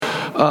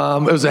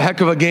It was a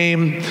heck of a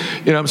game.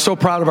 I'm so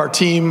proud of our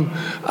team.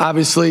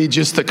 Obviously,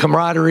 just the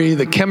camaraderie,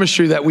 the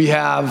chemistry that we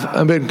have.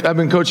 I've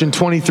been coaching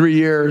 23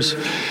 years,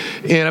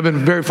 and I've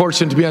been very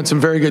fortunate to be on some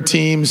very good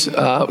teams.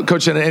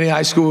 Coaching at any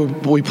high school,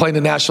 we played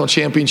in the national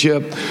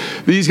championship.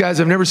 These guys,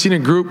 I've never seen a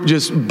group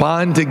just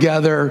bond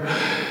together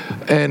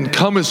and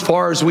come as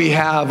far as we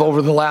have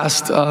over the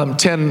last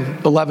 10,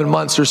 11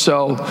 months or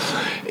so.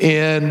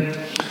 And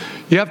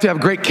you have to have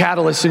great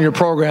catalysts in your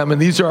program,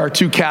 and these are our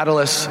two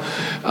catalysts,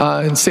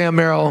 and Sam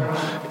Merrill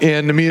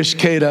and Neemias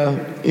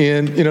Queta.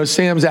 And,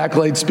 Sam's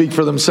accolades speak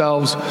for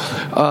themselves,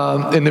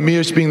 and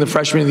Neemias being the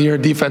freshman of the year,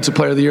 defensive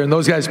player of the year, and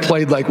those guys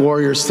played like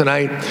warriors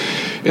tonight.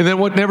 And then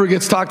what never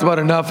gets talked about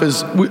enough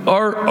is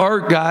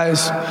our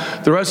guys,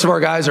 the rest of our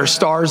guys are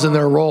stars in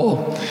their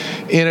role.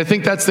 And I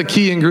think that's the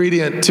key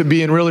ingredient to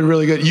being really,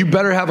 really good. You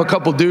better have a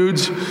couple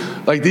dudes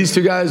like these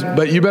two guys,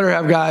 but you better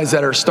have guys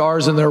that are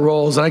stars in their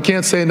roles. And I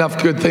can't say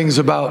enough good things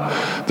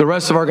about the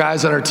rest of our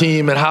guys on our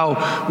team and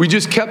how we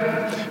just kept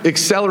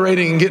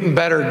accelerating and getting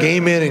better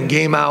game in and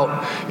game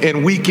out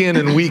and week in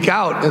and week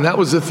out. And that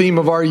was the theme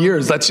of our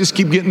years. Let's just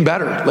keep getting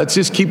better. Let's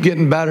just keep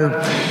getting better.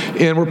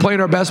 And we're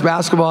playing our best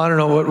basketball. I don't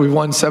know what we've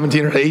won,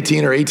 17 or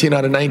 18 or 18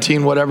 out of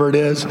 19, whatever it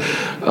is.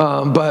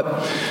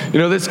 But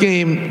this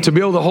game, to be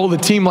able to hold a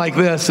team like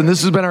this, and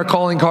this has been our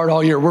calling card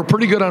all year. We're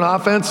pretty good on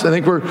offense. I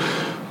think we're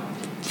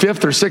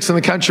 5th or 6th in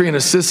the country in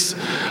assists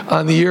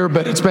on the year,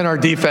 but it's been our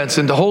defense.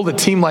 And to hold a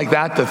team like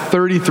that to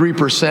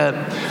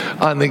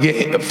 33% on the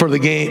game for the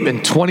game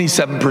and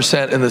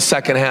 27% in the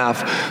second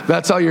half,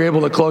 that's how you're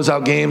able to close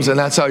out games, and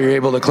that's how you're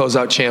able to close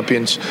out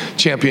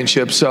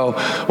championships. So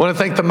I want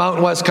to thank the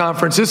Mountain West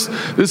Conference.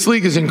 This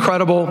league is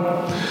incredible.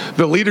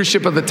 The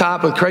leadership at the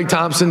top with Craig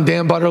Thompson,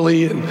 Dan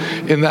Butterly,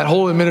 and that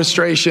whole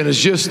administration is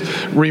just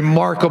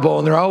remarkable,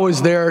 and they're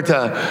always there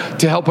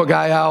to help a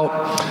guy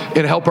out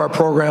and help our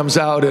programs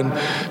out. And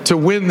to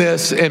win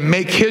this and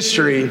make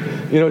history,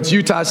 it's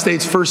Utah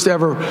State's first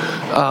ever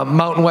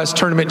Mountain West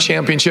Tournament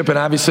championship, and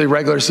obviously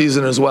regular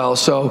season as well.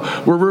 So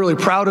we're really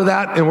proud of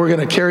that, and we're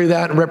going to carry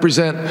that and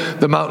represent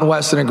the Mountain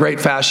West in a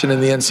great fashion in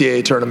the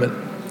NCAA tournament.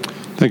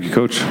 Thank you,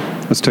 Coach.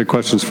 Let's take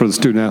questions for the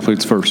student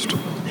athletes first.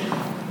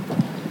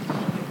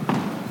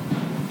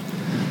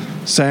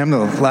 Sam,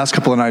 the last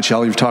couple of nights,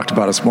 y'all, you've talked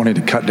about us wanting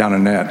to cut down a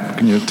net.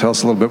 Can you tell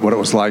us a little bit what it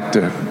was like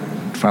to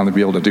finally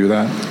be able to do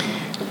that?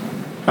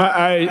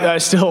 I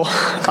still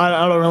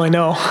don't really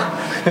know.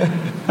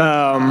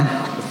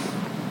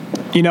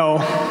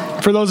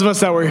 For those of us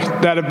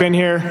that have been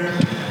here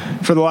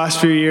for the last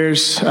few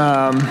years, it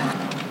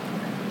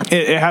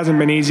hasn't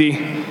been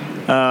easy.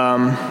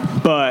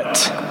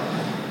 But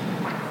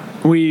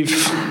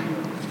we've,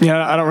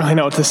 I don't really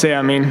know what to say.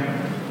 I mean,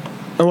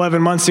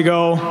 11 months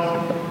ago,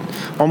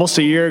 almost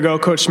a year ago,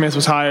 Coach Smith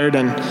was hired,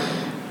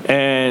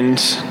 and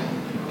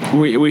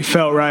we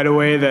felt right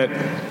away that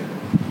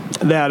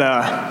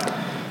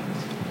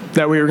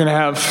we were going to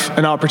have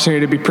an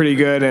opportunity to be pretty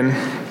good. And,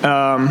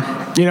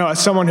 as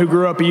someone who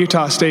grew up a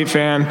Utah State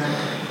fan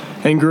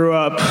and grew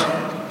up,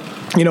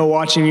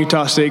 watching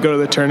Utah State go to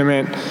the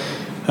tournament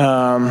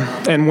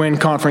and win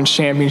conference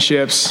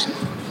championships,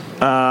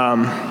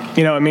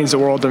 it means the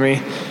world to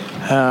me.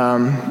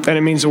 And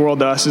it means the world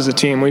to us as a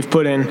team. We've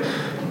put in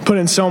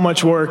so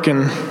much work,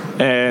 and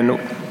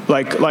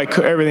like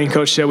everything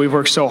Coach said, we've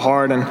worked so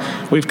hard, and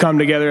we've come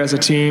together as a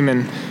team.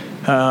 And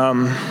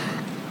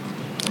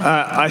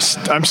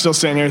I'm still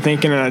sitting here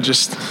thinking, and I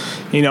just,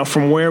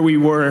 from where we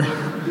were,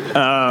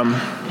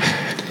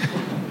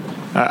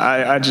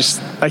 I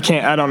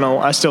don't know.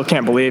 I still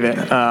can't believe it.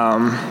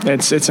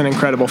 It's an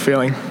incredible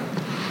feeling.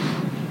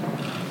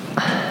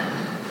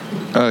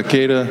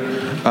 Queta,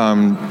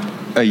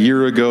 a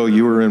year ago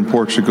you were in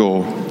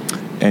Portugal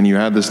and you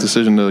had this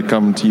decision to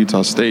come to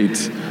Utah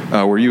State.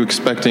 Were you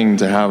expecting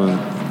to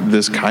have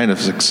this kind of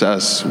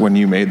success when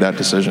you made that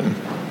decision?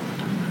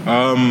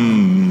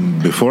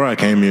 Before I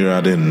came here,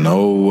 I didn't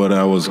know what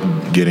I was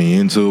getting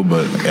into,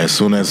 but as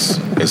soon as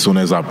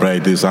I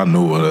practiced, I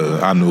knew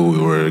we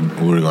were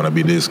going to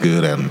be this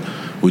good, and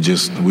we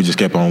just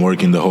kept on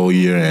working the whole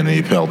year, and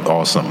it felt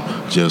awesome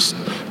just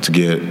to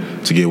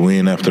get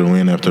win after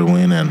win after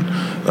win,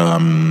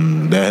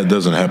 and that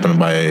doesn't happen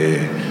like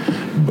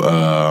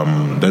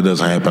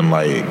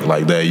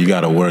that. You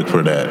got to work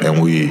for that, and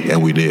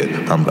we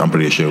did. I'm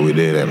pretty sure we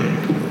did,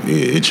 and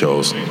it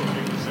shows.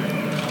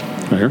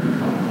 Right here.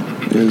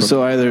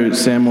 So either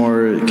Sam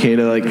or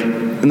Queta,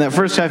 in that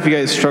first half you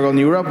guys struggled, and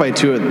you were up by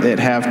 2 at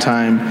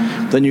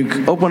halftime. Then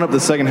you open up the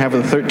second half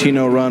with a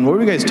 13-0 run. What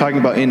were you guys talking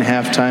about in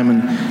halftime,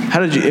 and how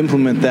did you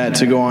implement that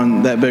to go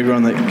on that big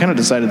run that kind of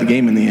decided the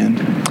game in the end?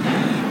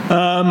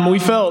 We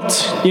felt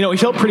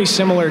pretty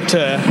similar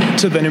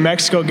to the New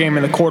Mexico game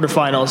in the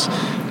quarterfinals.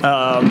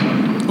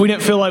 We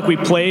didn't feel like we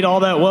played all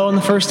that well in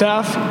the first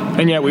half,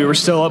 and yet we were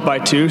still up by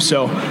 2.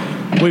 So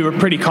we were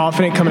pretty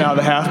confident coming out of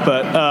the half,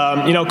 but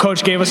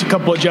Coach gave us a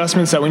couple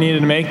adjustments that we needed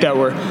to make that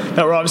were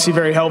obviously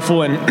very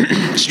helpful,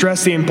 and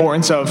stressed the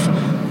importance of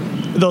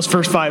those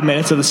first 5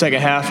 minutes of the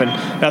second half, and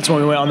that's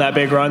when we went on that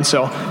big run.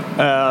 So,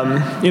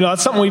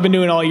 that's something we've been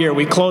doing all year.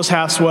 We close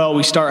halves well,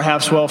 we start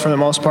halves well for the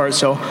most part.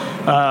 So,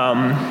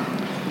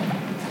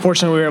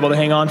 fortunately, we were able to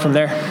hang on from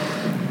there.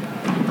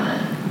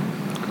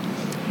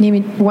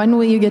 Nimi, when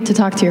will you get to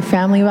talk to your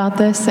family about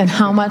this, and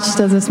how much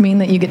does this mean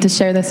that you get to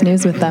share this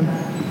news with them?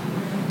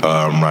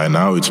 Right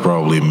now, it's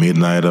probably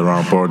midnight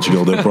around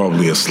Portugal. They're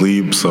probably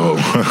asleep, so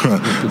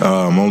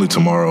only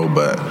tomorrow,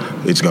 but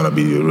it's going to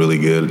be really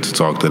good to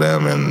talk to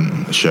them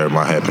and share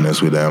my happiness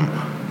with them.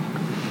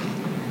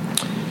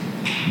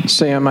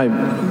 Sam, I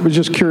was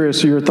just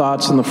curious of your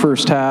thoughts in the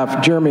first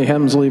half. Jeremy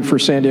Hemsley for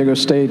San Diego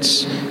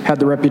State's had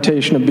the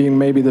reputation of being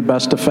maybe the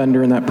best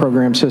defender in that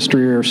program's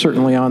history, or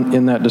certainly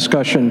in that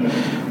discussion.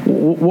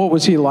 What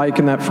was he like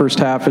in that first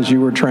half as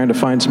you were trying to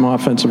find some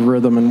offensive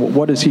rhythm, and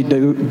what does he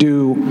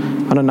do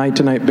on a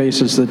night-to-night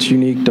basis that's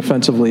unique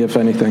defensively, if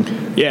anything?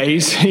 Yeah,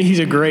 he's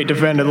a great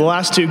defender. The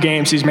last 2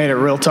 games, he's made it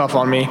real tough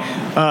on me.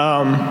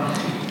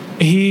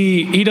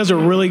 He does a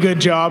really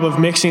good job of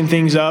mixing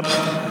things up.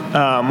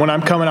 When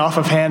I'm coming off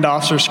of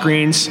handoffs or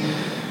screens,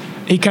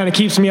 he kind of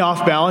keeps me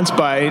off balance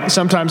by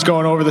sometimes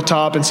going over the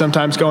top and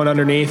sometimes going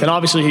underneath. And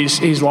obviously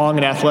he's long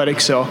and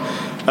athletic, so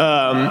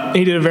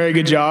he did a very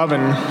good job,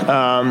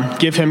 and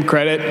give him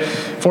credit.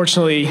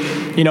 Fortunately,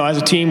 as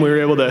a team, we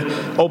were able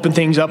to open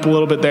things up a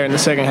little bit there in the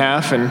second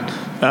half, and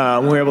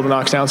we were able to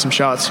knock down some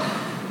shots.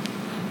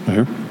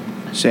 Here.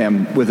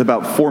 Sam, with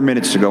about 4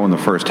 minutes to go in the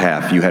first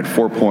half, you had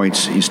 4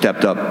 points, you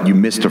stepped up, you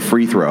missed a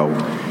free throw,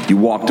 you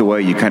walked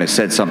away, you kind of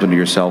said something to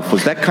yourself.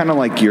 Was that kind of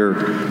like your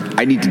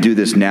I need to do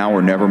this now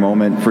or never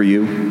moment for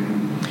you?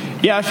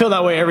 Yeah, I feel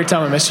that way every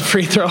time I miss a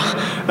free throw.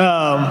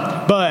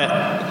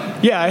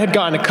 But yeah, I had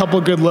gotten a couple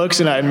good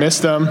looks and I had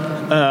missed them.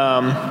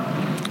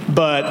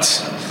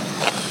 But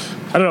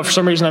I don't know, for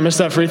some reason I missed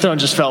that free throw and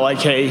just felt like,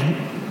 hey,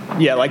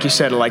 yeah, like you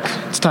said, like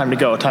it's time to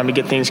go, time to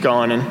get things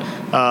going. And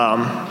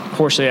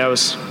fortunately I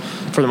was,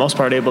 for the most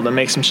part, able to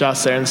make some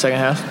shots there in the second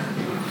half.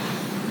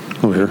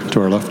 Over here,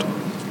 to our left.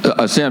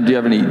 Sam, do you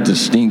have any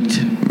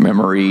distinct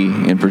memory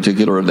in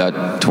particular of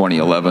that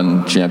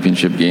 2011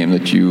 championship game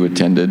that you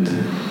attended?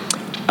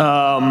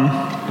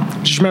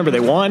 Just remember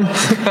they won.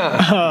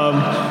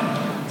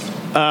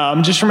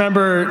 Just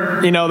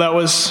remember, that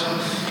was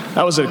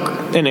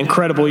an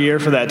incredible year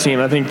for that team.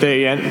 I think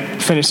they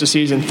finished the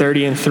season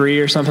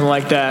 30-3 or something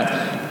like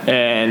that.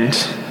 And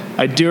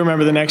I do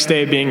remember the next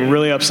day being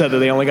really upset that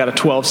they only got a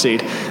 12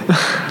 seed.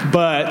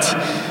 But,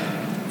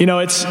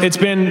 it's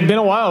been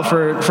a while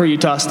for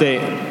Utah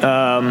State.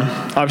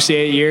 Obviously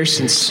 8 years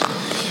since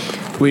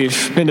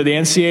we've been to the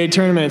NCAA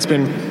tournament. It's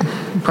been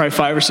probably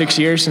 5 or 6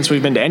 years since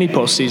we've been to any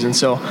postseason.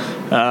 So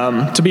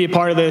to be a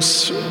part of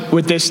this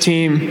with this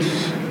team,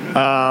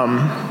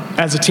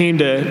 as a team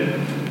to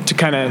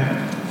kind of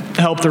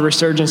help the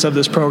resurgence of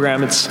this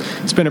program,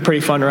 it's been a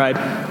pretty fun ride.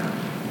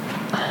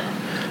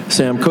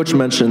 Sam, Coach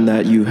mentioned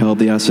that you held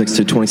the Aztecs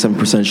to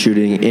 27%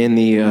 shooting in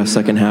the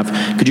second half.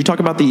 Could you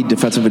talk about the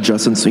defensive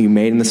adjustments that you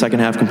made in the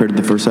second half compared to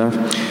the first half?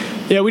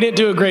 Yeah, we didn't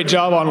do a great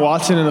job on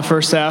Watson in the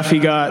first half. We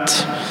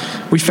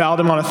fouled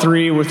him on a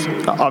 3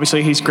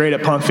 obviously he's great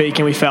at pump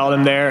faking. We fouled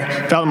him there.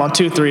 Fouled him on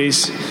 2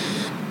 threes.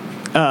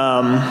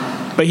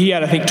 But he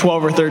had, I think,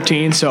 12 or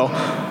 13. So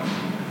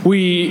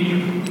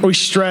we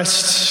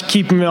stressed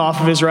keeping him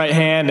off of his right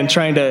hand and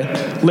trying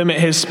to limit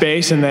his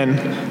space. And then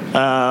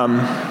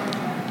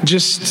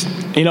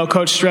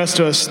Coach stressed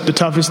to us the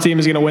toughest team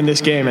is going to win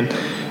this game. And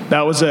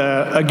that was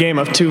a game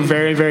of 2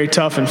 very, very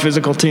tough and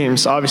physical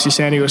teams. Obviously,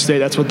 San Diego State,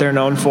 that's what they're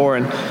known for,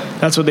 and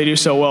that's what they do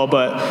so well.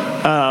 But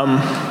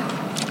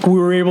we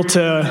were able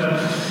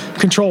to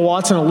control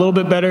Watson a little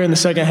bit better in the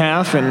second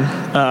half,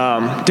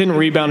 and didn't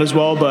rebound as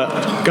well,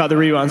 but got the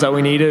rebounds that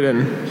we needed.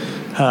 And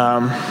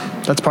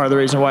that's part of the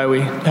reason why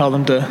we held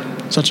them to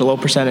such a low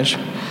percentage.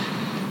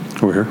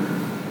 Over here.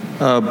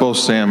 Both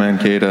Sam and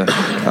Keita.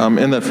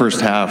 In that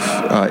first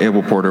half,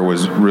 Abel Porter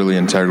was really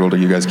integral to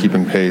you guys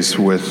keeping pace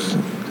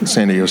with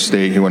San Diego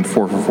State. He went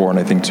 4 for 4 and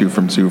I think 2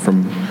 from 2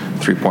 from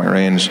 3-point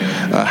range.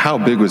 How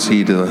big was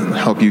he to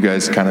help you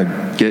guys kind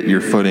of get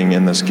your footing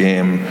in this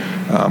game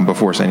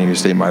before San Diego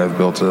State might have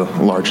built a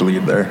large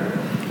lead there?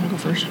 I'll go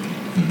first.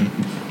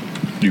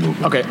 Mm-hmm. You go.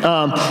 Okay.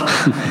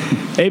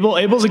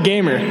 Abel's a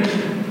gamer.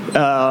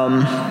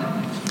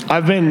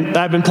 I've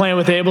been playing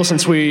with Abel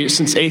since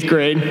 8th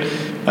grade,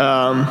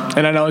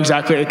 and I know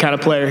exactly the kind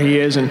of player he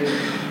is, and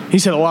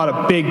he's hit a lot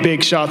of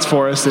big shots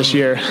for us this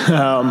year.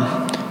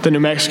 The New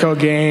Mexico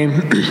game,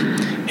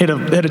 hit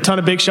a ton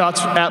of big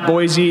shots at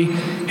Boise,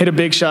 hit a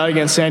big shot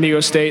against San Diego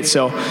State.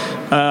 So,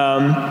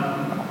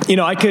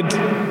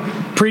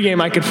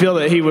 pregame I could feel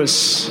that he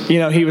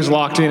was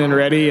locked in and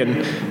ready,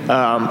 and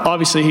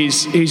obviously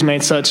he's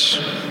made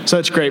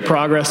such great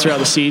progress throughout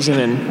the season,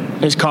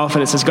 and his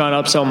confidence has gone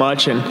up so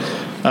much. And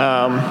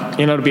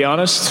to be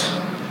honest,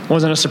 it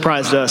wasn't a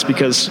surprise to us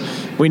because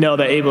we know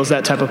that Abel's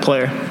that type of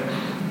player.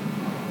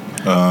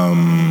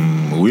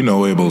 We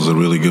know Abel's a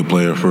really good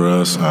player for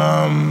us.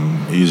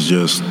 He's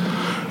just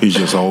he's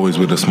just always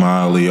with a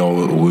smile.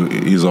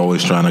 He's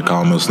always trying to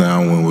calm us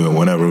down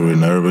whenever we're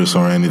nervous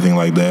or anything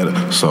like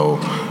that. So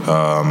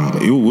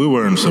we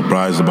weren't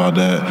surprised about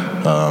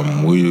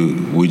that.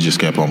 We just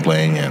kept on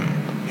playing,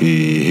 and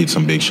he hit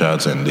some big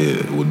shots and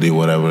did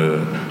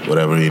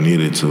whatever he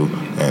needed to,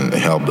 and it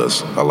helped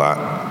us a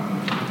lot.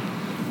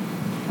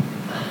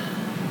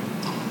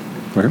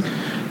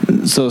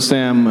 So,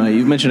 Sam,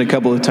 you've mentioned a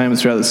couple of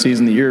times throughout the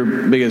season that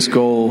your biggest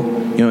goal,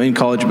 in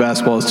college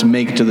basketball is to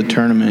make it to the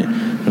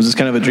tournament. Was this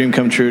kind of a dream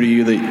come true to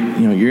you that,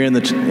 you're in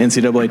the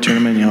NCAA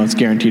tournament, it's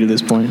guaranteed at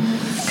this point?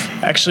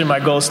 Actually, my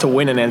goal is to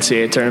win an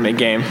NCAA tournament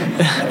game.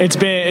 It's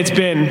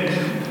been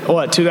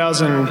what,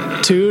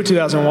 2002,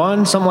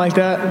 2001, something like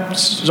that.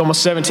 It's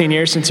almost 17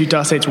 years since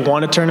Utah State's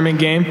won a tournament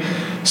game.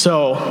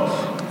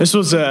 So this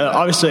was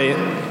obviously,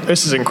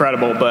 this is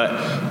incredible, but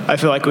I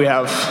feel like we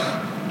have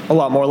a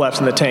lot more left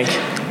in the tank.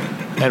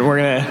 And we're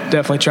going to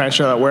definitely try and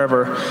show that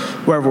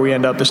wherever we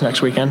end up this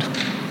next weekend.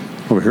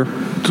 Over here.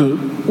 So,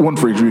 one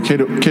for each of you.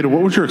 Keita,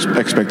 what was your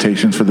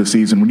expectations for the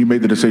season? When you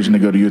made the decision to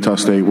go to Utah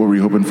State, what were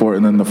you hoping for?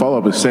 And then the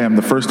follow-up is, Sam,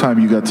 the first time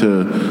you got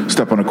to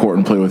step on a court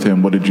and play with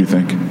him, what did you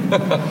think?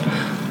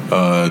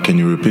 Can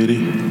you repeat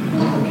it?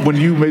 When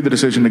you made the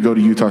decision to go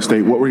to Utah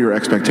State, what were your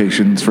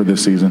expectations for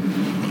this season?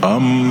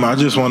 I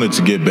just wanted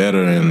to get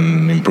better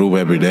and improve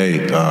every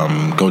day.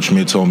 Coach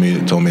Schmidt told me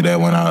that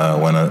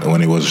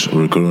when he was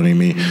recruiting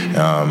me,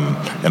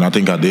 and I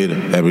think I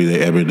did.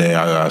 Every day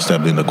I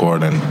stepped in the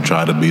court and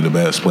tried to be the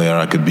best player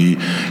I could be,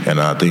 and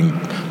I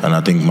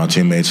think my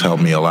teammates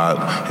helped me a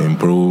lot to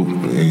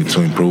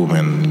improve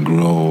and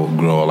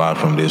grow a lot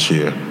from this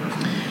year.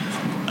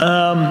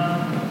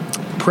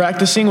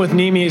 Practicing with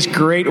Nimi is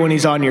great when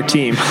he's on your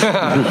team.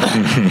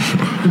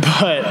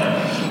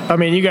 But,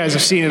 you guys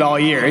have seen it all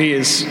year.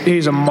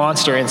 He's a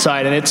monster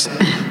inside, and it's,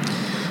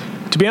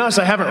 to be honest,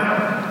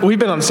 we've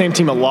been on the same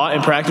team a lot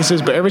in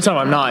practices, but every time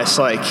I'm not, it's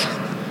like,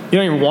 you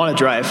don't even want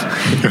to drive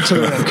because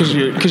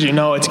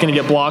it's going to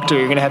get blocked or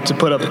you're going to have to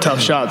put up a tough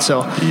shot.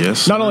 So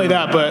yes, not only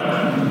that,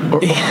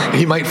 but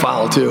he might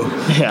foul too.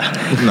 Yeah.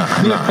 Nah.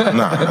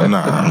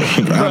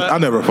 I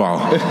never foul.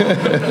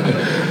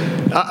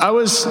 I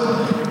was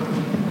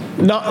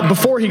not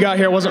before he got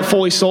here. I wasn't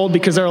fully sold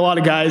because there are a lot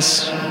of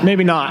guys,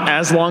 maybe not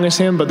as long as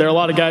him, but there are a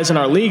lot of guys in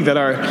our league that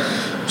are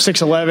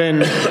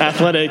 6'11",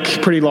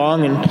 athletic, pretty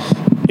long, and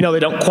they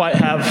don't quite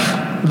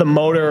have the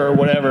motor or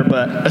whatever.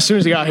 But as soon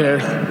as he got here,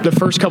 the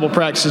first couple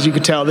practices, you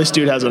could tell this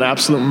dude has an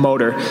absolute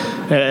motor,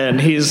 and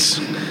he's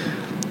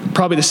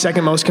probably the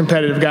second most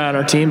competitive guy on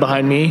our team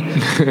behind me.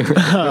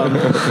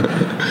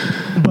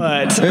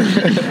 But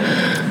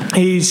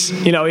it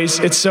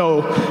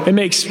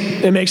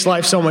makes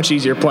life so much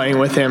easier playing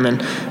with him, and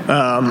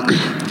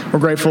we're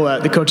grateful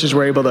that the coaches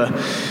were able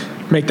to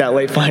make that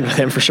late find with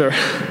him for sure.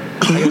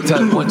 I got to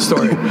tell you one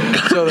story.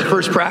 So the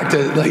first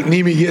practice,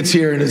 Nimi gets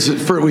here, and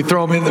we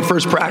throw him in the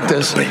first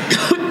practice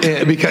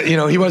because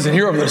he wasn't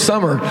here over the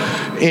summer,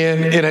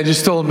 and I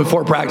just told him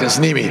before practice,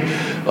 Nimi,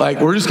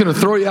 we're just going to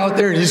throw you out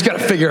there, and you just got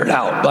to figure it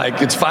out.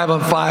 It's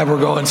 5-on-5. We're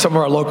going. Some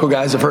of our local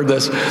guys have heard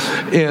this,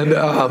 and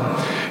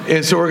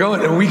so we're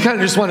going, and we kind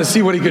of just want to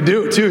see what he could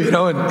do too,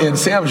 And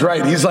Sam's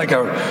right. He's like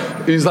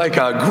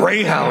a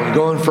greyhound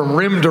going from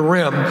rim to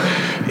rim,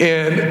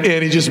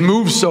 and he just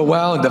moves so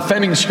well, and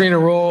defending screen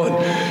and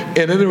roll.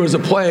 And then there was a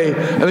play,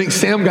 I think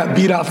Sam got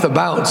beat off the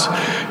bounce.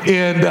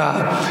 And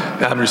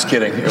I'm just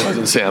kidding. It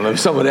wasn't Sam. It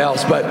was someone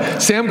else.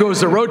 But Sam goes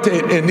to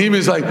rotate, and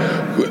Nimi's like,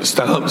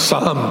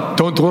 Sam,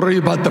 don't worry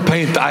about the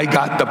paint. I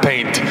got the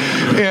paint.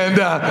 And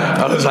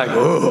I was like,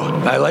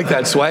 oh, I like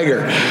that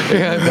swagger.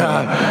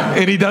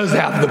 And he does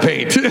have the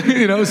paint,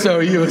 So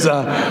he was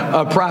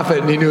a prophet,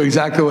 and he knew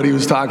exactly what he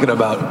was talking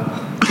about.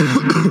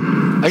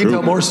 I can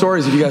tell more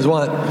stories if you guys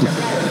want.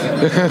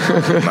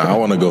 I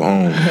want to go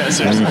home.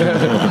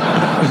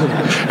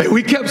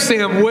 We kept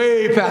Sam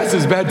way past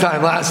his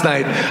bedtime last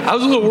night. I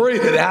was a little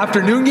worried that the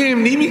afternoon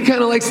game, Nimi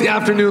kind of likes the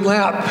afternoon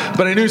lap,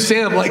 but I knew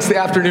Sam likes the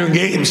afternoon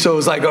game, so it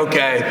was like,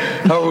 okay,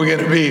 how are we going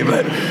to be?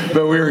 But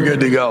we were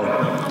good to go.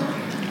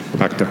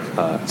 Back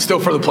there. Still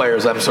for the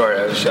players. I'm sorry.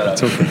 I shut up.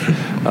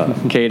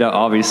 Keita,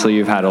 obviously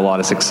you've had a lot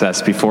of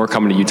success before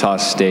coming to Utah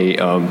State,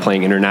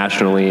 playing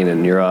internationally and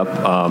in Europe.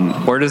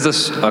 Where does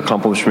this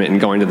accomplishment in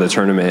going to the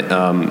tournament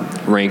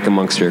rank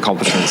amongst your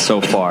accomplishments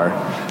so far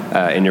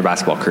in your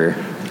basketball career?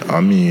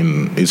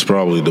 It's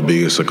probably the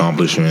biggest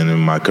accomplishment in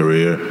my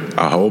career.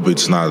 I hope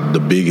it's not the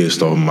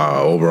biggest of my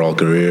overall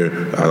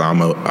career.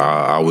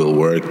 I will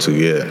work to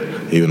get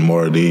even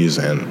more of these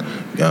and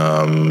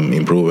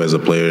improve as a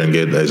player and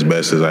get as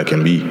best as I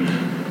can be.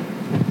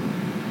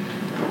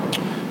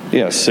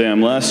 Yeah,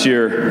 Sam, last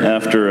year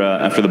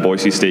after the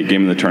Boise State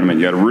game in the tournament,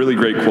 you had a really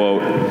great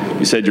quote.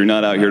 You said you're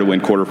not out here to win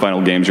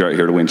quarterfinal games, you're out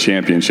here to win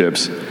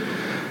championships.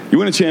 You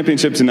win a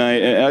championship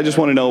tonight, and I just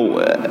want to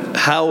know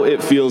how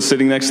it feels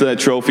sitting next to that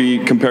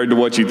trophy compared to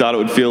what you thought it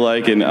would feel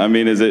like, and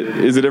is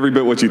it every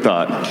bit what you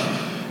thought?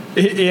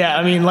 Yeah,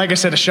 like I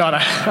said, a shot,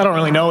 I don't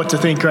really know what to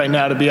think right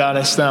now, to be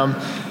honest.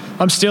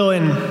 I'm still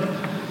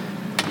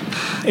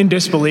in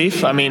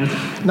disbelief.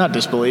 Not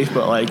disbelief,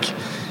 but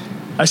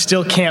I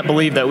still can't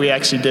believe that we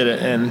actually did it.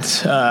 And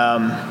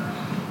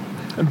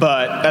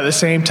but at the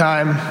same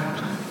time,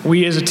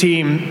 we as a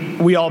team,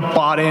 we all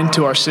bought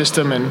into our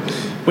system, and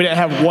we didn't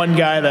have one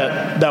guy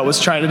that was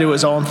trying to do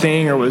his own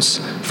thing or was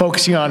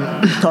focusing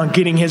on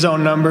getting his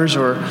own numbers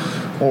or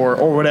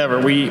whatever.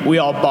 We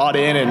all bought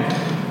in,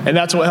 and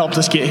that's what helped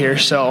us get here.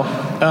 So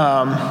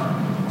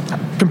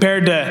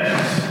compared to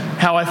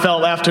how I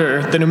felt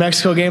after the New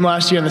Mexico game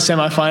last year in the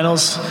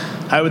semifinals,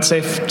 I would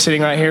say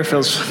sitting right here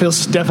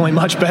feels definitely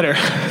much better,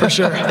 for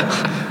sure.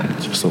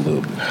 Just a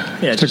little.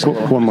 Yeah, just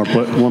one more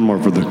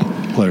for the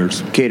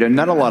players. Keita,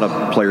 not a lot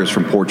of players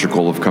from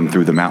Portugal have come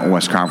through the Mountain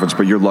West Conference,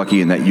 but you're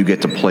lucky in that you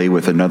get to play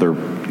with another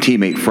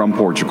teammate from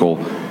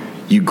Portugal.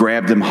 You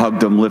grabbed him,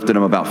 hugged him, lifted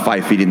him about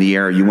 5 feet in the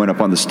air. You went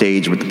up on the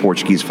stage with the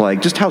Portuguese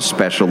flag. Just how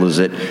special is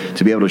it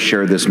to be able to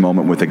share this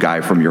moment with a guy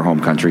from your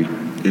home country?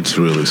 It's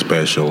really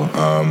special.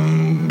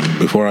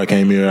 Before I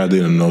came here, I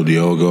didn't know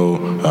Diogo,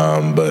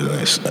 but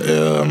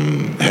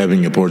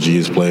having a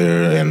Portuguese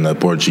player and a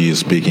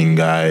Portuguese-speaking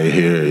guy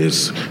here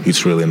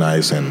it's really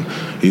nice, and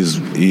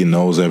he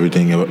knows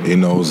everything. He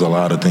knows a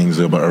lot of things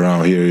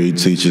around here. He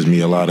teaches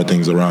me a lot of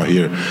things around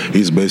here.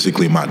 He's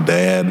basically my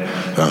dad.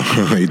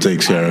 He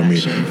takes care of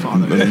me.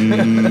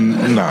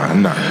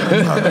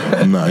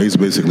 Nah. He's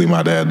basically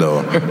my dad,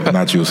 though.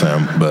 Not you,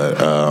 Sam, but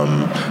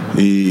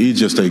he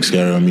just takes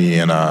care of me,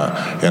 and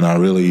I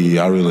really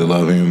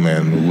love him,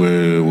 and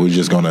we're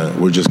just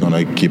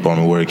gonna keep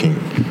on working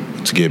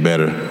to get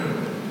better.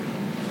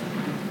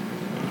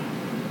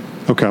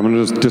 Okay, I'm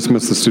gonna just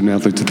dismiss the student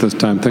athletes at this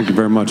time. Thank you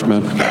very much,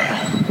 man.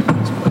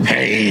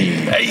 Hey.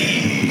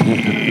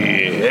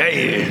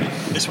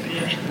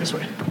 This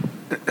way.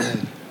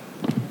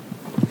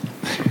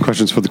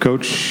 Questions for the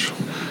coach?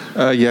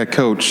 Yeah,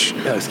 Coach.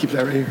 Yeah, let's keep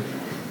that right here.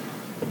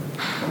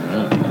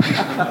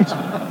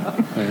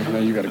 Now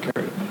you got to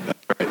carry it.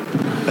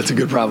 That's a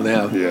good problem to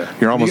have. Yeah.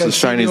 You're almost as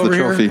shiny as the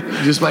trophy.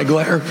 Just my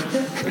glare.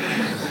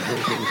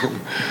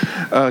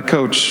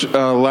 Coach,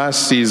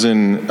 last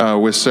season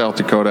with South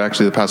Dakota,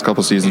 actually the past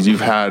couple seasons,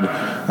 you've had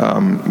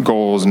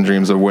goals and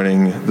dreams of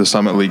winning the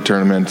Summit League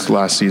tournament.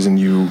 Last season,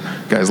 you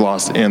guys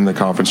lost in the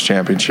conference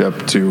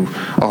championship to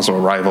also a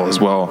rival as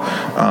well.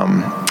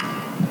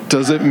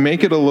 Does it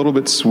make it a little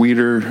bit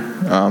sweeter,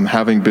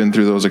 having been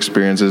through those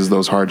experiences,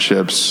 those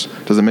hardships?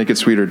 Does it make it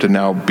sweeter to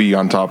now be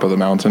on top of the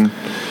mountain?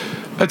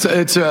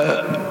 It's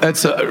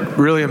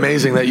really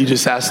amazing that you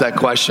just asked that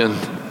question.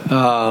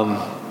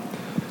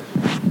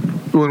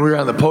 When we were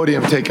on the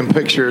podium taking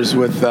pictures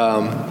with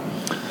our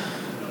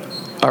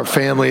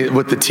family,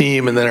 with the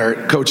team, and then our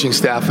coaching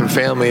staff and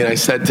family, and I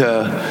said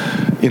to,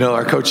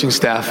 our coaching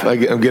staff, I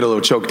get a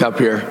little choked up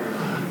here.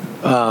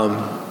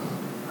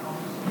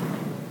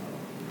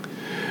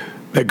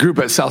 That group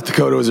at South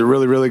Dakota was a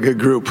really, really good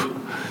group,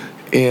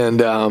 and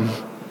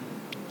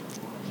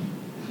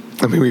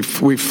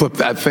we flipped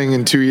that thing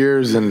in 2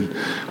 years and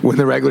win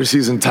the regular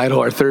season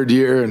title our third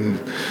year, and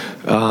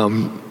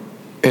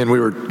we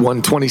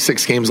won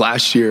 26 games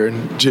last year,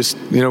 and just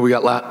we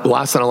got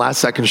lost on a last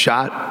second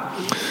shot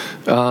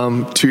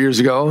 2 years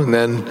ago, and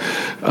then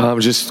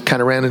just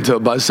kind of ran into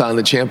a buzzsaw in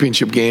the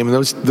championship game,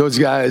 and those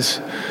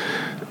guys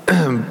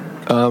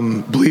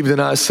believed in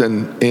us,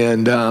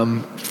 and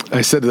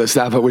I said to the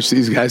staff, I wish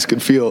those guys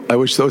could feel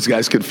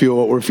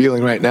what we're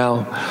feeling right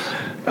now.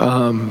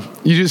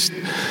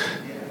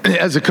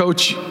 As a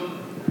coach,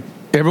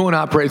 everyone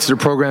operates their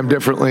program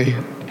differently.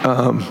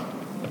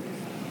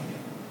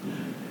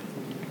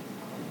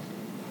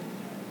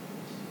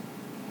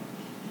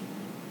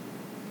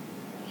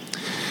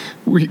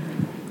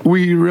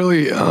 We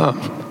really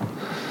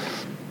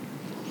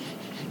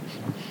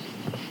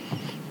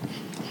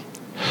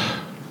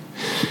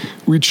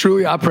we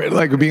truly operate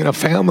like being a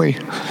family.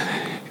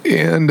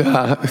 And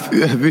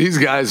these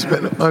guys have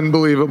been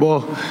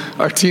unbelievable.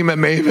 Our team at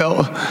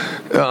Mayville,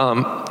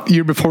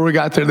 year before we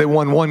got there, they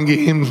won one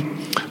game.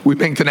 We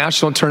make the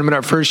national tournament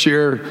our first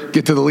year,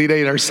 get to the Elite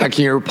Eight our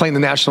second year. We're playing the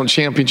national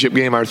championship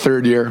game our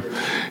third year.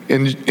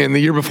 And the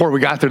year before we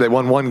got there, they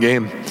won one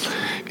game.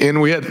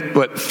 And we had,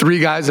 3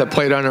 guys that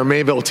played on our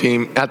Mayville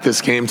team at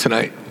this game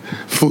tonight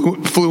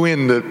flew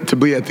in to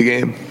be at the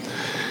game.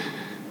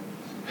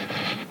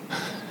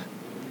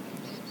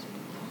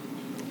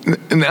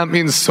 And that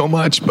means so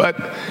much, but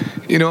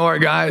our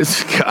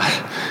guys,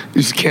 God,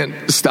 you just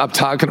can't stop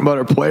talking about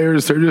our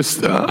players. They're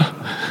just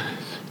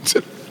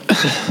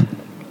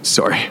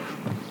sorry.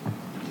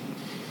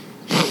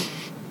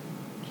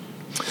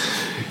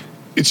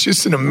 It's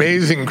just an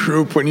amazing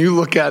group when you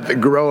look at the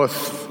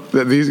growth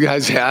that these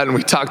guys had, and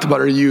we talked about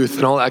our youth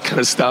and all that kind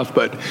of stuff,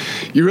 but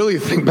you really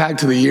think back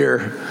to the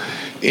year,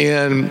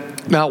 and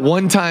not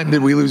one time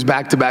did we lose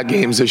back-to-back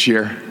games this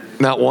year.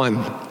 Not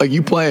one.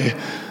 You play.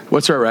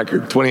 What's our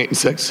record?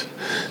 28-6.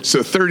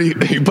 So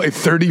you play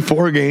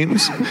 34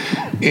 games,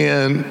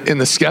 and in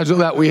the schedule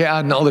that we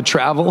had and all the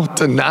travel,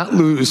 to not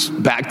lose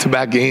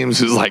back-to-back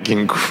games is like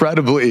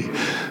incredibly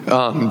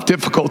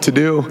difficult to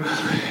do.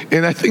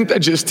 And I think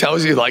that just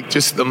tells you like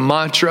just the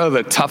mantra,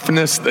 the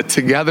toughness, the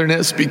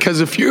togetherness,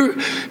 because if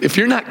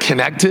you're not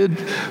connected,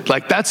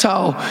 like that's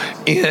how,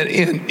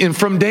 and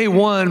from day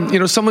one, you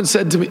know, someone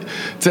said to me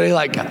today,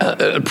 like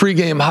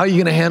pregame, how are you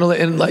going to handle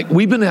it? And like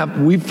we've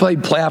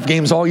played playoff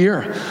games all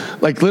year,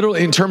 like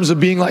literally in terms of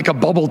being like a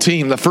bubble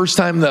team. The first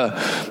time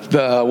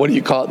the what do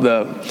you call it,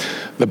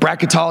 the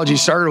bracketology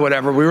started or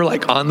whatever, we were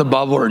like on the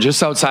bubble or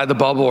just outside the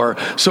bubble,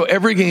 so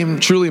every game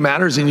truly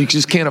matters, and you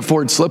just can't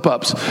afford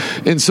slip-ups.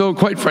 And so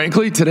quite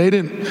frankly, today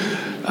didn't,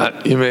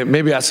 you may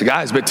maybe ask the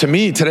guys, but to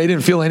me, today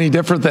didn't feel any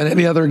different than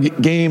any other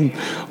game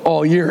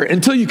all year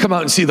until you come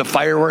out and see the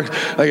fireworks.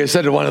 Like I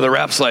said to one of the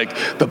reps, like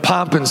the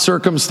pomp and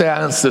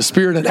circumstance, the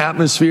spirit and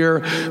atmosphere,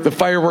 the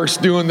fireworks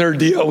doing their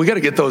deal. We got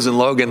to get those in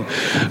Logan.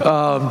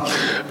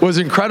 Was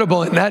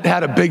incredible, and that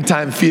had a big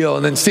time feel.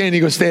 And then San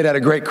Diego State had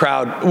a great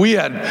crowd. We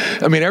had,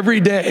 I mean, every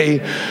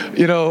day,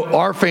 you know,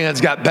 our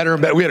fans got better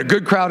and better. We had a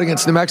good crowd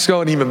against New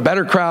Mexico, an even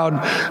better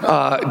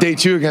crowd day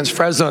 2 against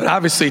Fresno. And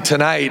obviously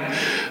tonight,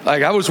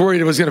 like I was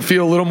worried it was going to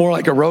feel a little more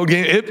like a road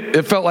game.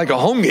 It felt like a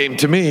home game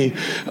to me.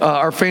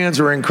 Our fans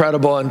were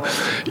incredible. And,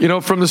 you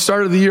know, from the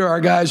start of the year, our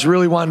guys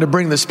really wanted to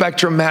bring the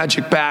Spectrum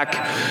magic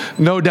back.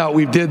 No doubt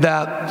we did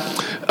that.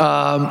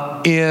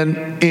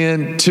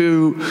 And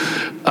to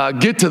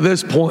get to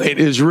this point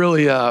is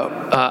really,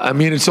 I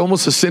mean, it's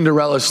almost a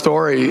Cinderella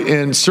story,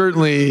 and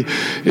certainly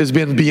has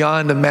been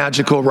beyond a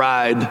magical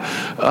ride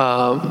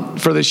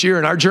for this year.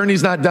 And our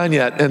journey's not done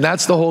yet. And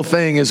that's the whole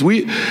thing is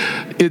we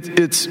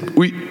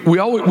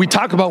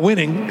talk about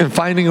winning and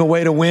finding a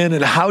way to win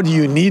and how do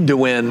you need to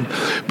win.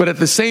 But at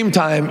the same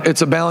time,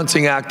 it's a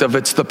balancing act of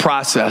it's the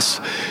process.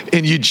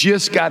 And you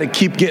just got to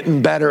keep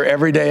getting better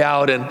every day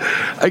out. And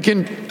I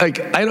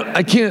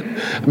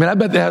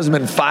bet there hasn't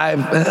been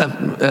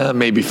 5,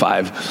 maybe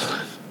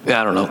 5.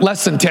 I don't know,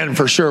 less than 10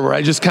 for sure, where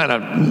I just kind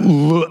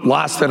of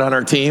lost it on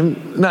our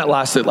team. Not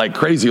lost it like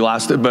crazy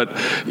lost it, but,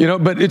 you know,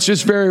 but it's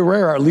just very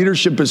rare. Our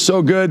leadership is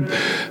so good,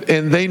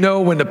 and they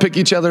know when to pick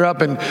each other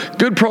up. And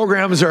good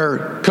programs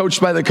are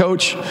coached by the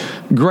coach.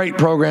 Great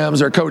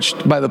programs are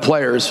coached by the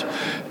players.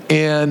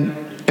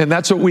 And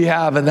that's what we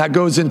have, and that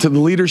goes into the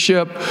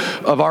leadership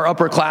of our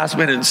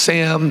upperclassmen and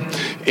Sam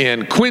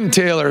and Quinn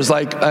Taylor's,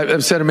 like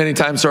I've said it many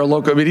times to our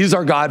local, I mean, he's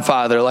our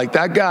godfather. Like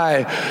that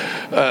guy,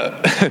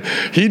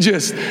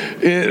 he's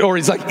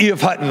like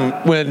E.F. Hutton.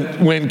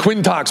 When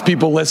Quinn talks,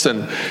 people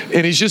listen.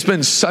 And he's just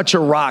been such a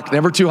rock,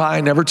 never too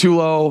high, never too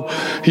low.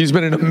 He's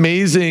been an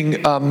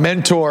amazing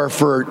mentor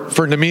for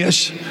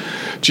Neemias,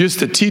 just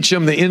to teach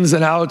him the ins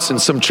and outs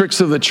and some tricks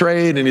of the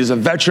trade. And he's a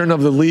veteran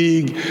of the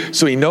league,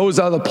 so he knows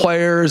all the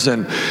players.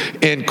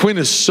 And Quinn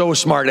is so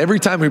smart. Every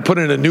time we put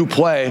in a new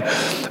play,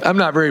 I'm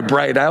not very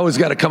bright. I always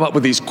got to come up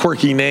with these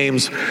quirky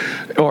names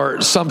or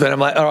something.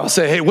 Or I'll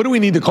say, hey, what do we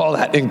need to call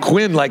that? And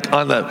Quinn, like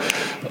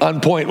on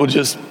point, will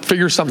just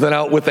figure something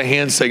out with the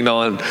hand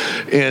signal.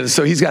 And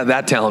so he's got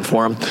that talent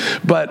for him.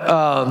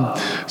 But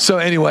so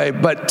anyway,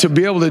 but to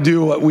be able to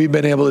do what we've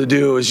been able to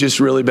do has just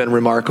really been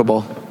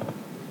remarkable.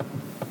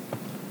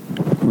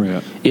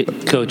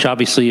 Coach,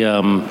 obviously,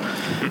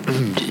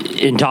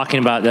 in talking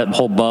about that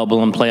whole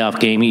bubble and playoff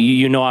game,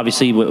 you know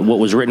obviously what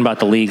was written about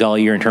the league all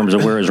year in terms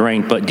of where it's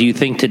ranked, but do you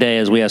think today,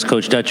 as we asked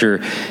Coach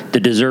Dutcher, the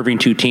deserving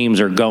 2 teams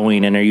are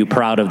going, and are you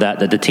proud of that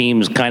the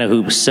teams kind of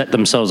who set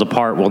themselves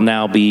apart will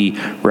now be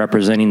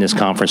representing this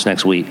conference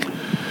next week?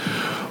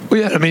 Well,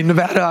 yeah, I mean,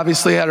 Nevada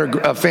obviously had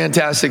a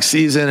fantastic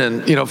season,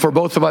 and, you know, for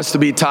both of us to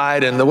be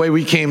tied and the way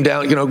we came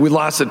down, you know, we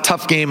lost a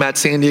tough game at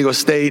San Diego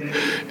State,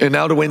 and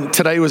now to win,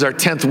 today was our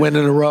 10th win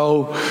in a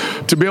row.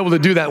 To be able to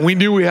do that, we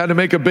knew we had to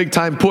make a big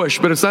time push,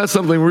 but it's not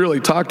something we really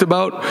talked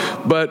about.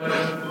 But,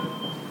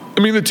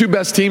 I mean, the 2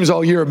 best teams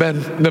all year have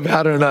been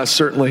Nevada and us,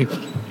 certainly.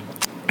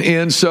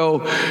 And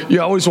so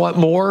you always want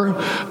more.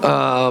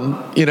 I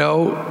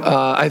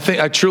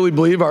truly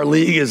believe our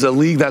league is a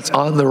league that's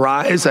on the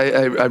rise.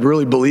 I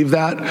really believe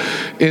that.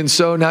 And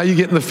so now you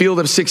get in the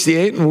field of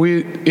 68, and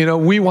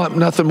we want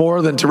nothing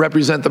more than to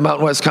represent the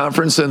Mountain West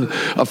Conference in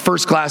a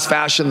first-class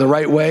fashion the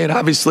right way, and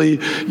obviously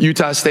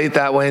Utah State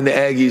that way, and the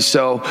Aggies.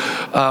 So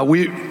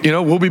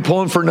we'll be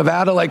pulling for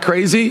Nevada like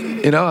crazy.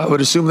 You know, I would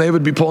assume they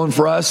would be pulling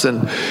for us,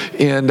 and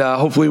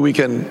hopefully we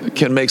can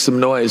make some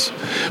noise.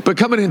 But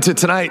coming into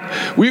tonight,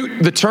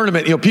 the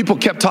tournament, you know, people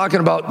kept talking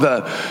about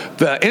the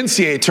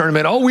NCAA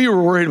tournament. All we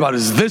were worried about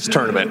is this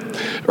tournament,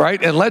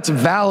 right? And let's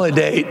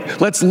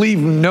leave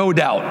no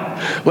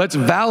doubt. Let's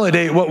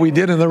validate what we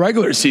did in the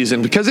regular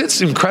season, because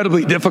it's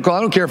incredibly difficult. I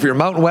don't care if you're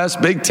Mountain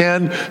West, Big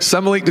Ten,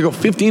 Summit League, to go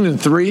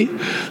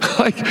 15-3.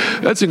 Like,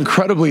 that's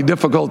incredibly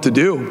difficult to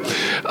do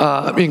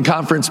in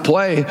conference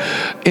play.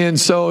 And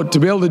so to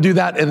be able to do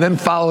that and then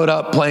follow it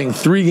up playing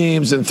 3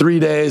 games in 3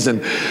 days,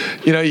 and,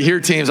 you know, you hear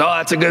teams,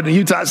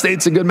 Utah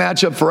State's a good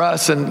matchup for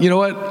us. and you know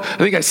what? I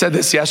think I said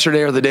this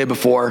yesterday or the day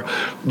before,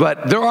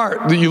 but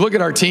you look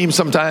at our team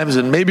sometimes,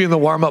 and maybe in the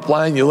warm-up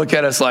line, you look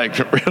at us like,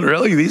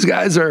 really? These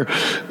guys are,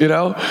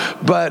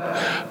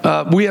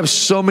 but we have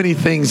so many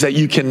things that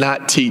you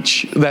cannot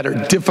teach that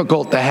are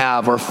difficult to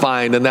have or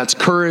find, and that's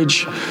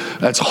courage,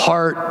 that's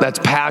heart, that's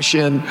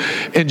passion,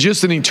 and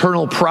just an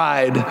eternal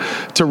pride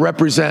to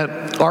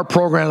represent our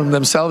program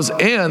themselves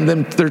and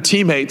their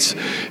teammates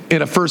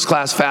in a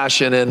first-class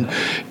fashion.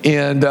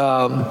 And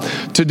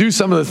to do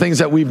some of the things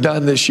that we've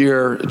done this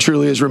year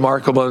truly is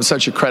remarkable and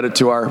such a credit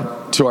to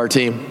our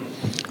team.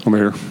 Over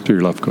here, to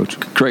your left, Coach.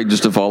 Craig,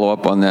 just to follow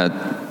up on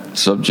that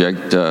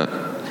subject,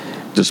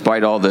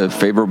 despite all the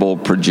favorable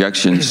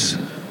projections,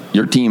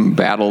 your team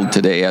battled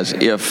today as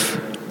if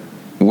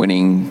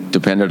winning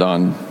depended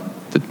on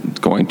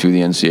going to the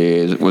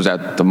NCAA. Was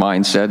that the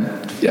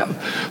mindset? Yeah,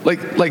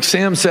 like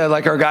Sam said,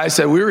 like our guy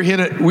said, we were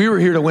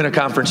here to win a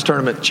conference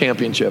tournament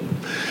championship,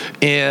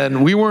 and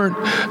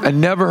I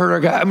never heard our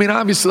guy. I mean,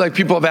 obviously, like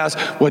people have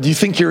asked, well, do you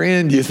think you're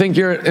in? Do you think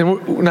you're in?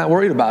 And we're not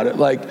worried about it.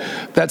 Like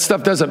that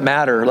stuff doesn't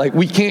matter. Like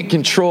we can't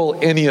control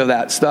any of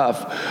that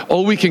stuff.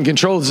 All we can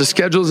control is the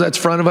schedules that's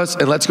in front of us,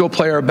 and let's go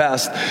play our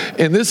best.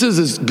 And this is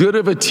as good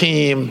of a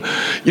team.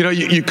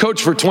 You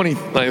coach for 20.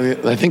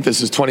 I think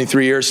this is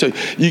 23 years. So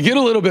you get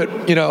a little bit.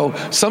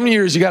 Some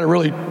years you got to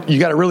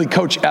really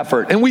coach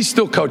effort. And we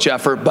still coach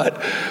effort,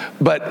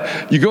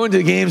 but you go into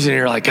the games and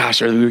you're like,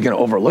 gosh, are we going to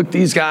overlook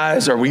these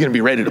guys? Are we going to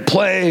be ready to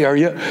play? Are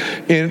you?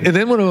 And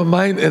then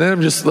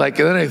I'm just like,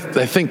 and then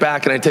I think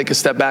back and I take a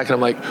step back and I'm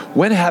like,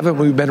 when haven't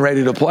we been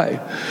ready to play?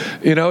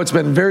 It's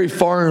been very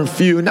far and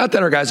few. Not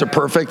that our guys are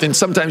perfect, and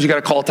sometimes you got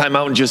to call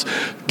timeout and just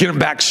get them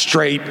back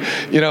straight.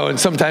 And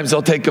sometimes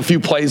they'll take a few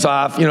plays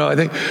off. I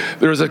think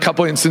there was a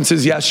couple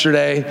instances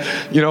yesterday.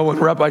 When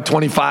we're up by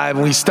 25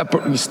 and we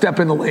step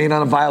in the lane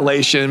on a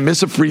violation,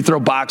 miss a free throw,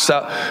 box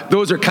up.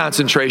 Those are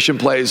concentration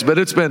plays, but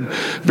it's been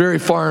very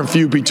far and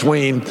few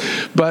between.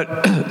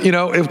 But,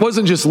 it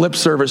wasn't just lip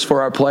service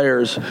for our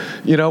players.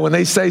 When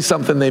they say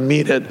something, they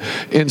mean it.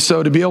 And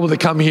so to be able to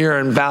come here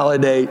and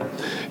validate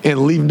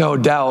and leave no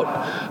doubt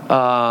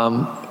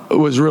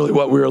was really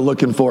what we were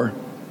looking for.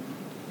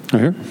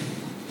 Right here.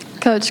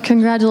 Coach,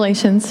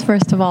 congratulations,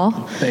 first of all.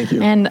 Thank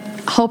you. And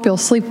hope you'll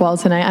sleep well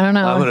tonight. I don't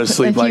know I'm going to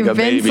sleep like a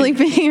baby. If you've been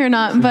sleeping or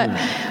not, but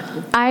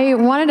I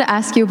wanted to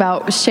ask you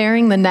about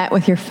sharing the net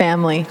with your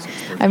family.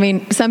 I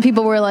mean, some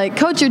people were like,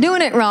 Coach, you're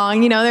doing it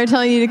wrong. They're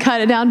telling you to cut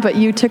it down, but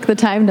you took the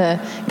time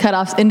to cut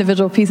off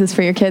individual pieces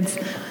for your kids.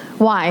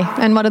 Why?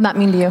 And what did that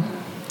mean to you?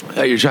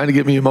 You're trying to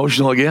get me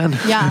emotional again?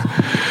 Yeah.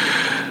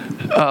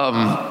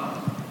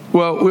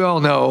 Well, we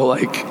all know,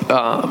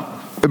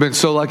 I've been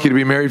so lucky to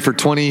be married for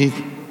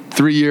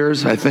 23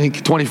 years, I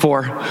think,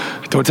 24.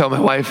 Don't tell my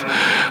wife.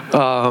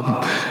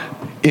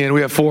 And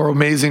we have 4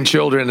 amazing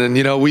children.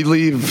 And, we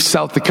leave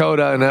South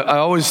Dakota, and I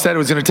always said it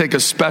was going to take a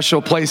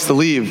special place to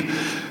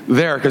leave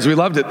there because we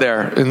loved it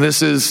there. And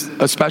this is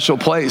a special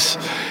place.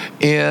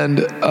 And,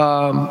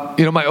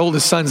 my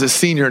oldest son's a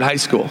senior in high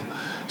school.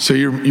 So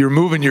you're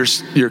moving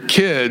your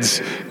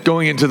kids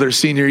going into their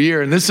senior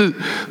year. And this is,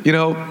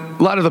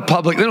 a lot of the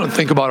public, they don't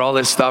think about all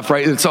this stuff,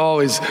 right? It's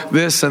always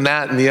this and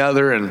that and the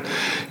other.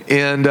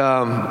 And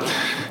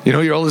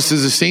your oldest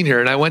is a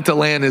senior. And I went to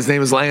Landon. His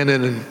name is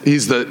Landon. And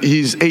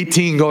he's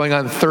 18 going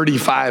on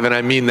 35. And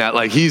I mean that.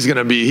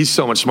 He's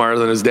so much smarter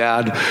than his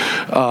dad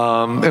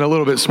and a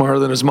little bit smarter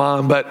than his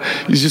mom. But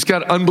he's just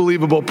got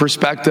unbelievable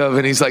perspective.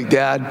 And he's like,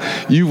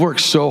 Dad, you've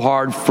worked so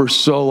hard for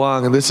so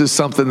long. And this is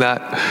something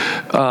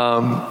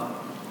that,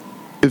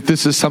 if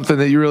this is something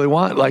that you really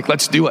want,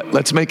 let's do it.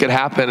 Let's make it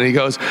happen. And he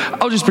goes,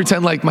 I'll just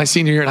pretend like my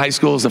senior year in high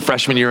school is the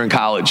freshman year in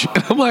college.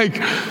 And I'm like,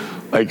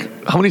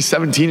 how many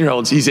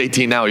 17-year-olds, he's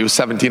 18 now, he was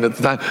 17 at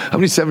the time, how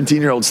many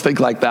 17-year-olds think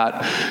like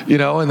that,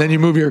 and then you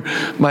move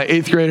my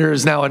 8th grader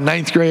is now a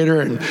 9th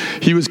grader, and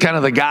he was kind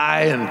of the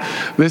guy,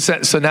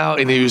 and so now,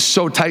 and he was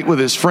so tight with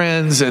his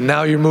friends, and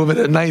now you're moving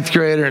to 9th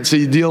grader, and so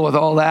you deal with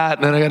all that,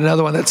 and then I got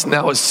another one that's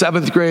now a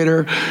 7th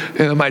grader,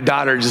 and my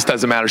daughter just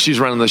doesn't matter,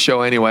 she's running the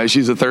show anyway,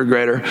 she's a 3rd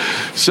grader,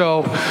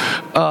 so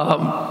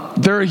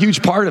they're a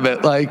huge part of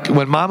it.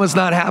 When mama's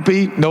not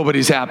happy,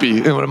 nobody's happy,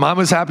 and when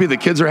mama's happy, the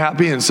kids are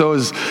happy, and so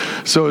is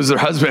their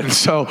husband.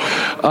 So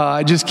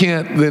I just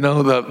can't,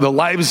 the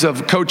lives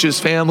of coaches'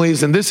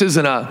 families, and this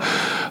isn't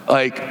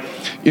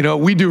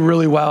we do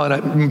really well, and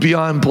I'm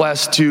beyond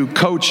blessed to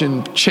coach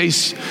and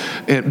chase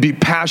and be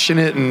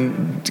passionate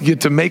and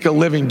get to make a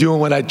living doing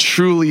what I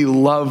truly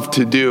love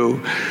to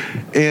do.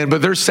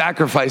 But there's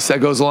sacrifice that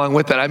goes along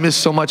with that. I miss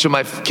so much of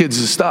my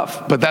kids'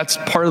 stuff, but that's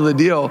part of the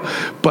deal.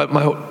 But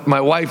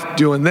my wife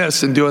doing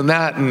this and doing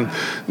that, and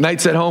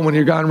nights at home when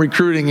you're gone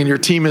recruiting and your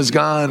team is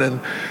gone, and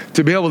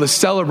to be able to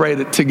celebrate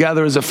it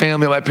together as a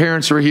family. My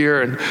parents were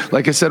here, and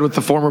like I said, with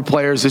the former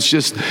players, it's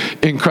just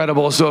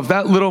incredible. So if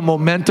that little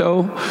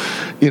memento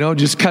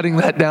just cutting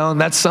that down,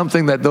 that's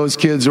something that those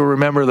kids will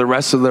remember the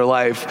rest of their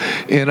life.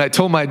 And I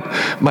told my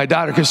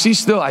daughter, because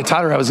I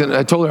told her I was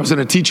going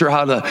to teach her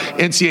how the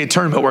NCAA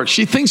tournament works.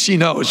 She thinks she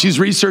knows. She's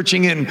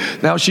researching, and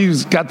now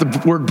she's got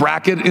the word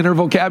bracket in her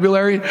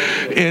vocabulary.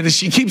 And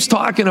she keeps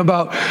talking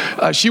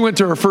about, she went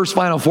to her first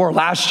Final Four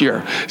last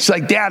year. She's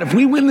like, Dad, if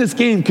we win this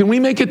game, can we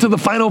make it to the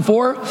Final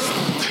Four?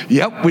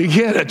 Yep, we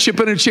can. A chip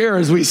in a chair,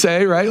 as we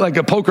say, right? Like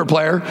a poker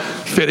player,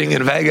 fitting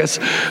in Vegas.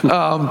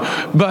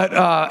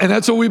 And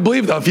that's what we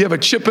believe, though. If you have a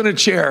chip in a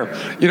chair,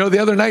 the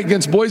other night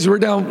against Boise, we're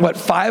down,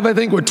 5, I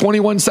think, with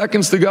 21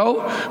 seconds to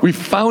go. We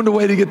found a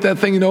way to get that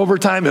thing in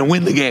overtime and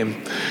win the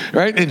game,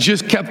 right? And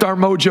just kept our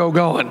mojo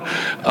going.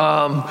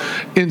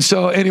 And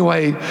so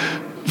anyway,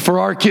 for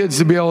our kids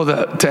to be able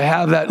to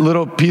have that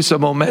little piece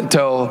of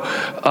memento,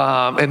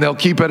 and they'll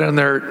keep it on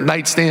their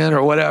nightstand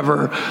or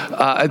whatever,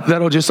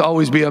 that'll just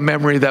always be a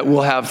memory that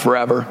we'll have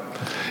forever.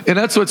 And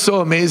that's what's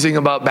so amazing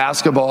about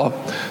basketball.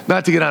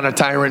 Not to get on a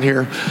tyrant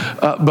here,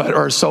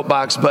 or a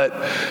soapbox, but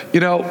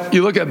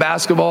you look at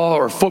basketball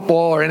or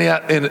football or any,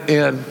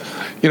 and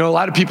a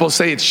lot of people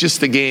say it's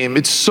just a game.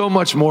 It's so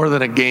much more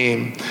than a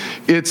game.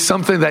 It's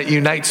something that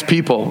unites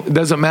people. It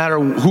doesn't matter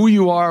who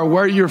you are,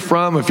 where you're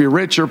from, if you're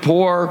rich or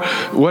poor,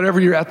 whatever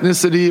your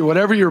ethnicity,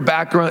 whatever your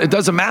background, it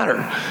doesn't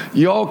matter.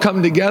 You all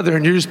come together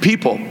and you're just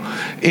people.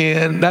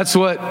 And that's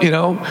what,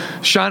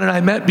 Sean and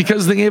I met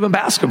because of the game of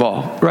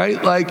basketball, right?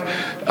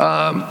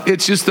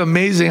 It's just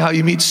amazing how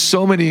you meet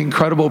so many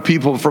incredible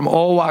people from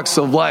all walks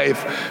of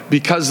life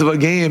because of a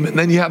game. And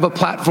then you have a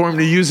platform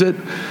to use it,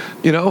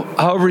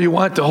 however you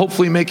want to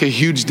hopefully make a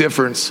huge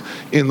difference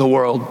in the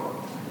world.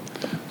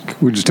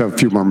 We just have a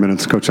few more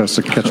minutes. Coach has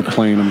to catch a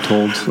plane, I'm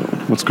told. So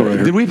let's go right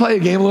here. Did we play a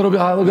game a little bit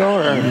while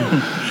ago?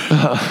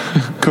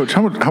 Coach,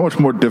 how much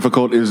more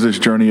difficult is this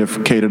journey if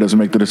Keita doesn't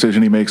make the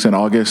decision he makes in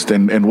August,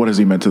 and what has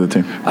he meant to the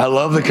team? I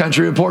love the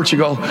country of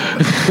Portugal.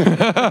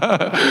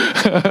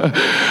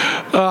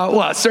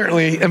 Well,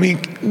 certainly.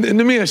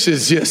 Neemias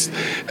is just,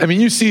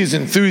 you see his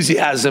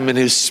enthusiasm and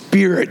his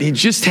spirit. He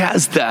just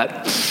has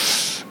that.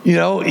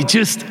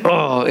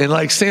 And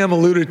like Sam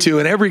alluded to,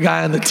 and every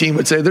guy on the team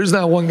would say, there's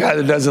not one guy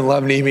that doesn't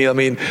love Neemi.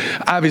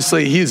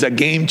 Obviously, he's a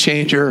game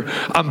changer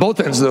on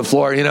both ends of the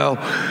floor,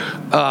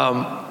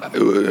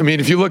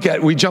 if you look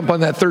at, we jump on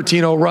that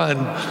 13-0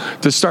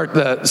 run to start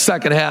the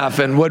second half,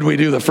 and what did we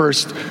do the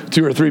first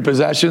 2 or 3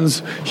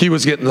 possessions? He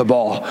was getting the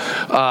ball.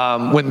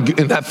 When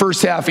in that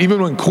first half, even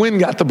when Quinn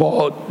got the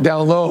ball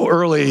down low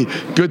early,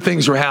 good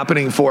things were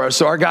happening for us.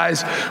 So our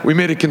guys, we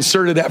made a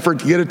concerted effort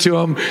to get it to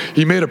him.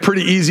 He made a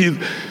pretty easy,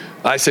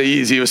 I say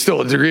easy, it was still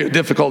a degree of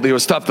difficulty. It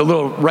was tough. The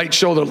little right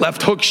shoulder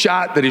left hook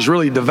shot that he's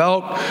really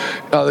developed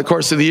the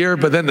course of the year.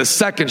 But then the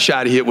second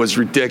shot he hit was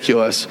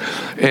ridiculous.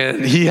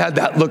 And he had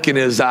that look in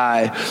his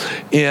eye.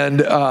 And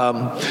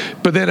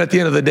but then at the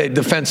end of the day,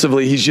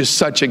 defensively, he's just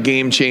such a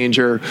game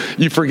changer.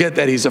 You forget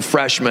that he's a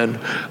freshman.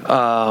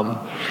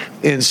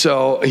 And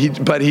so he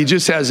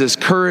just has this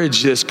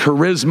courage, this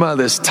charisma,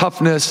 this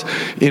toughness.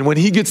 And when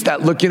he gets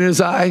that look in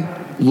his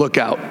eye, look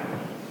out.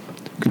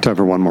 Good time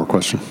for one more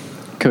question.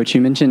 Coach,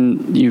 you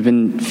mentioned you've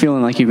been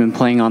feeling like you've been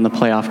playing on the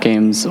playoff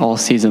games all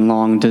season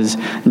long. Does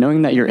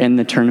knowing that you're in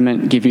the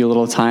tournament give you a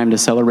little time to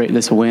celebrate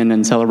this win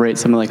and celebrate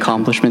some of the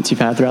accomplishments you've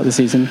had throughout the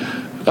season?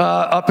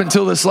 Up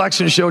until the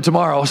selection show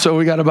tomorrow. So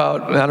we got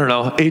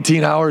about,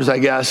 18 hours, I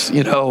guess.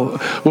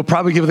 We'll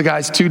probably give the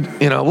guys 2,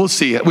 we'll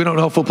see. We don't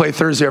know if we'll play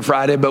Thursday or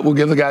Friday, but we'll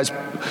give the guys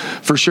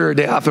for sure a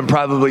day off and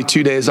probably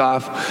 2 days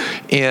off.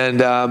 And,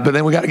 but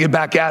then we got to get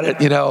back at it,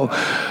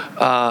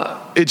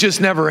 it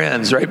just never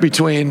ends, right?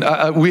 Between,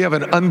 we have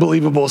an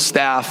unbelievable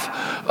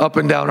staff up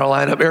and down our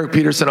lineup. Eric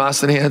Peterson,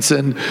 Austin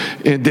Hansen,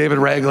 and David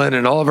Ragland,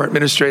 and all of our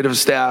administrative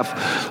staff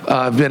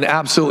have been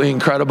absolutely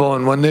incredible.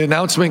 And when the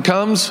announcement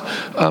comes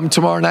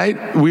tomorrow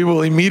night, we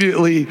will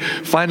immediately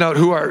find out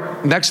who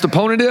our next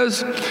opponent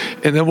is,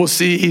 and then we'll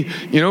see,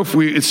 if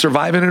we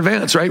survive in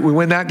advance, right? We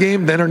win that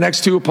game, then our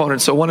next 2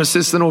 opponents. So one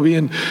assistant will be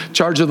in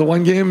charge of the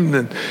one game,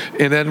 and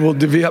then we'll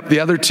divvy up the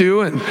other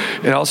 2, and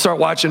I'll start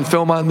watching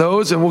film on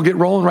those, and we'll get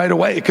rolling right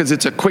away because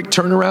it's a quick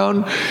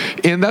turnaround.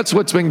 And that's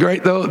what's been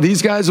great, though.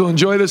 These guys will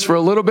enjoy this for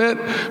a little bit,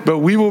 but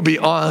we will be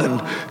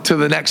on to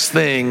the next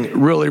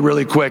thing really,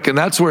 really quick. And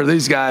that's where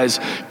these guys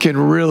can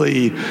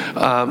really,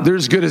 they're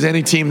as good as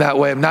any team that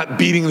way of not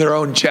beating their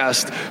own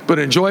chest, but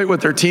enjoy it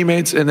with their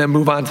teammates and then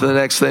move on to the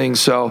next thing.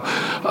 So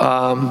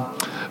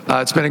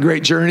it's been a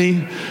great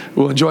journey.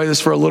 We'll enjoy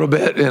this for a little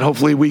bit, and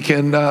hopefully we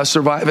can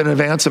survive in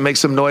advance and make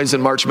some noise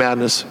in March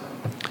Madness.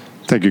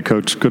 Thank you,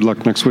 Coach. Good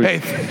luck next week.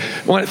 Hey,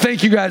 I want to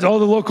thank you guys, all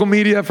the local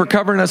media, for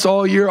covering us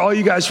all year, all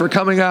you guys for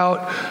coming out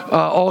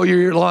all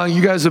year long.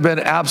 You guys have been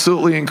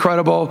absolutely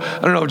incredible.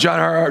 I don't know, John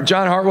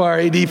Hartwell, our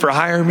AD, for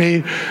hiring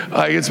me.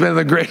 It's been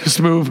the greatest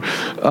move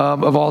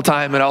of all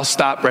time, and I'll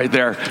stop right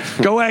there.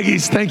 Go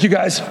Aggies. Thank you,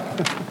 guys.